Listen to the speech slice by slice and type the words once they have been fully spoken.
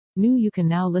You can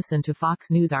now listen to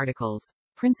Fox News articles.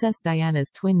 Princess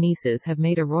Diana's twin nieces have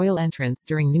made a royal entrance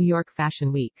during New York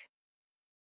Fashion Week.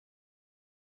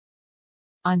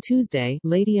 On Tuesday,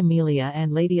 Lady Amelia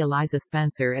and Lady Eliza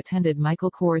Spencer attended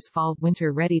Michael Kors'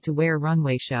 fall-winter ready-to-wear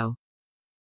runway show.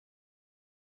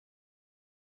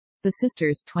 The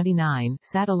sisters, 29,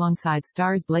 sat alongside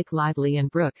stars Blake Lively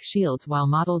and Brooke Shields while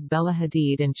models Bella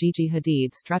Hadid and Gigi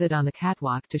Hadid strutted on the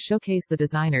catwalk to showcase the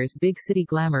designer's big city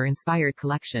glamour-inspired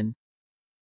collection.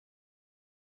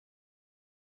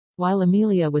 While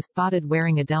Amelia was spotted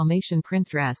wearing a Dalmatian-print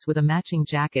dress with a matching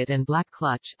jacket and black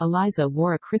clutch, Eliza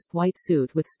wore a crisp white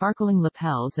suit with sparkling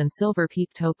lapels and silver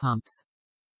peep-toe pumps.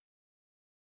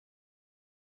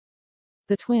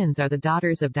 The twins are the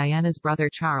daughters of Diana's brother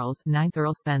Charles, 9th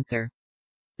Earl Spencer.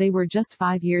 They were just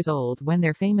 5 years old when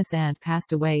their famous aunt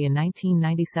passed away in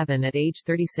 1997 at age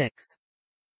 36.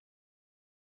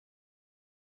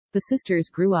 The sisters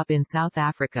grew up in South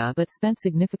Africa but spent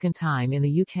significant time in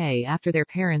the UK after their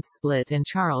parents split and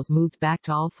Charles moved back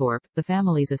to Althorp, the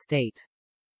family's estate.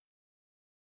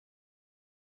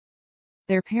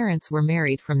 Their parents were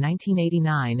married from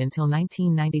 1989 until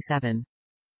 1997.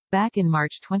 Back in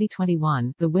March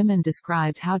 2021, the women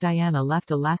described how Diana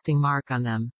left a lasting mark on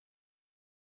them.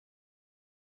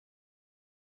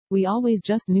 "We always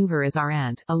just knew her as our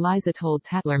aunt," Eliza told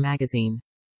Tatler magazine.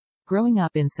 "Growing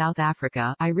up in South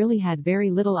Africa, I really had very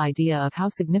little idea of how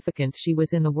significant she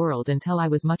was in the world until I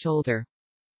was much older."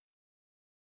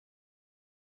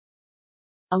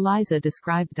 Eliza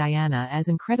described Diana as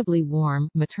incredibly warm,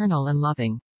 maternal and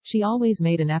loving. "She always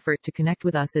made an effort to connect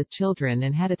with us as children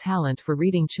and had a talent for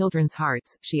reading children's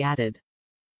hearts," she added.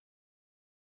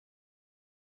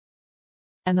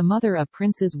 And the mother of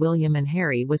Princes William and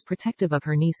Harry was protective of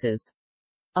her nieces.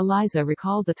 Eliza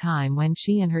recalled the time when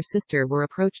she and her sister were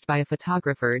approached by a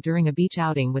photographer during a beach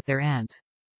outing with their aunt.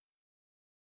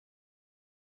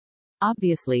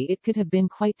 "Obviously it could have been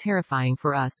quite terrifying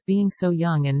for us, being so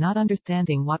young and not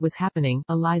understanding what was happening,"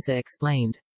 Eliza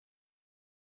explained.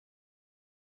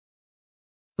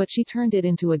 "But she turned it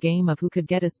into a game of who could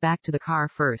get us back to the car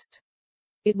first.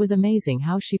 It was amazing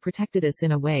how she protected us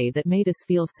in a way that made us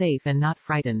feel safe and not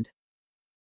frightened.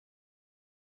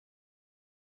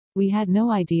 We had no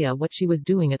idea what she was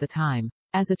doing at the time.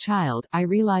 As a child, I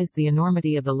realized the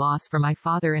enormity of the loss for my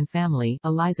father and family,"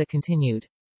 Eliza continued.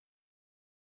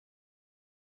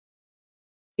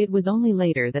 "It was only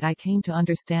later that I came to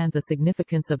understand the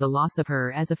significance of the loss of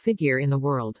her as a figure in the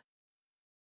world.